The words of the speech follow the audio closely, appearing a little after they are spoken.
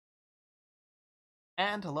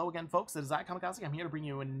And hello again, folks. It is Kamikaze. I'm here to bring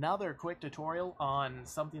you another quick tutorial on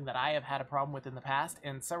something that I have had a problem with in the past,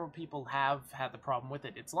 and several people have had the problem with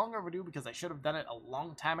it. It's long overdue because I should have done it a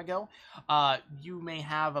long time ago. You may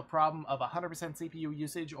have a problem of 100% CPU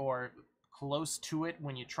usage or close to it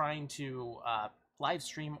when you're trying to live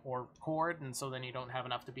stream or record, and so then you don't have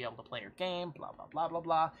enough to be able to play your game, blah, blah, blah, blah,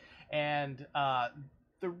 blah. And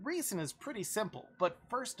the reason is pretty simple, but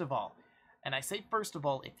first of all, and I say first of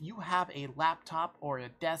all, if you have a laptop or a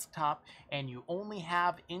desktop and you only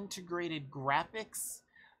have integrated graphics,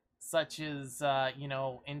 such as,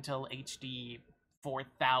 Intel HD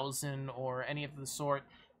 4000 or any of the sort,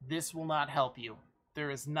 this will not help you. There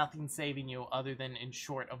is nothing saving you other than, in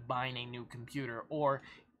short, of buying a new computer or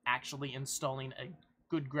actually installing a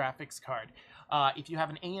good graphics card. If you have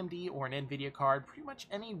an AMD or an Nvidia card, pretty much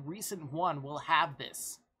any recent one will have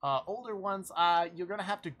this. Older ones, you're going to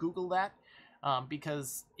have to Google that.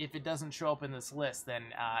 Because if it doesn't show up in this list, then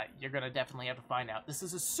you're going to definitely have to find out. This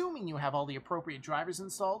is assuming you have all the appropriate drivers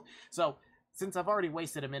installed. So, since I've already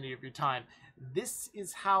wasted a minute of your time, this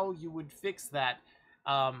is how you would fix that.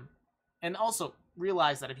 And also,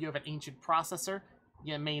 realize that if you have an ancient processor,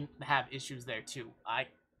 you may have issues there too. I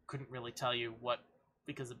couldn't really tell you what,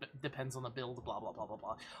 because it depends on the build, blah, blah, blah, blah,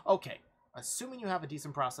 blah. Okay, assuming you have a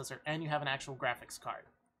decent processor and you have an actual graphics card.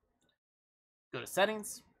 Go to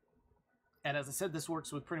Settings. And as I said, this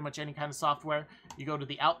works with pretty much any kind of software. You go to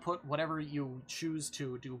the output, whatever you choose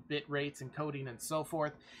to do, bit rates, encoding, and so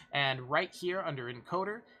forth. And right here under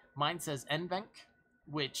encoder, mine says NVENC,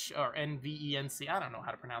 or NVENC, I don't know how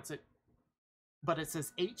to pronounce it. But it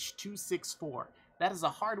says H.264. That is a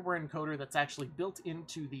hardware encoder that's actually built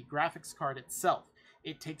into the graphics card itself.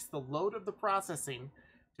 It takes the load of the processing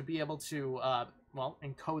to be able to,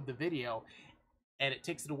 encode the video, and it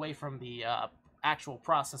takes it away from the actual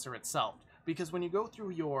processor itself. Because when you go through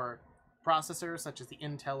your processor, such as the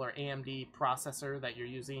Intel or AMD processor that you're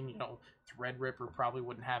using, Threadripper probably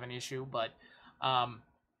wouldn't have an issue, but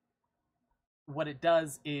what it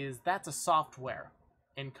does is that's a software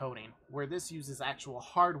encoding, where this uses actual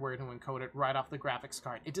hardware to encode it right off the graphics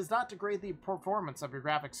card. It does not degrade the performance of your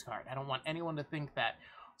graphics card. I don't want anyone to think that.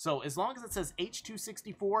 So as long as it says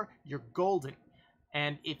H.264, you're golden.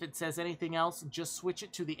 And if it says anything else, just switch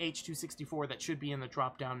it to the H.264 that should be in the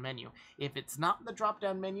drop-down menu. If it's not in the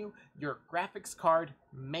drop-down menu, your graphics card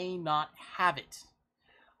may not have it.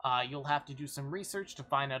 You'll have to do some research to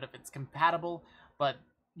find out if it's compatible, but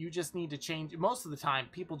you just need to change, most of the time,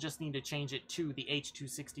 people just need to change it to the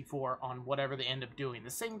H.264 on whatever they end up doing. The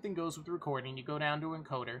same thing goes with recording. You go down to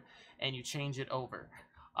encoder, and you change it over.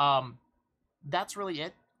 That's really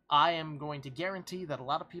it. I am going to guarantee that a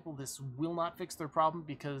lot of people, this will not fix their problem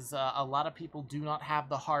because a lot of people do not have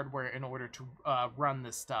the hardware in order to run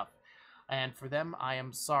this stuff. And for them, I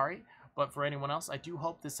am sorry. But for anyone else, I do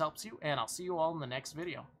hope this helps you, and I'll see you all in the next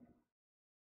video.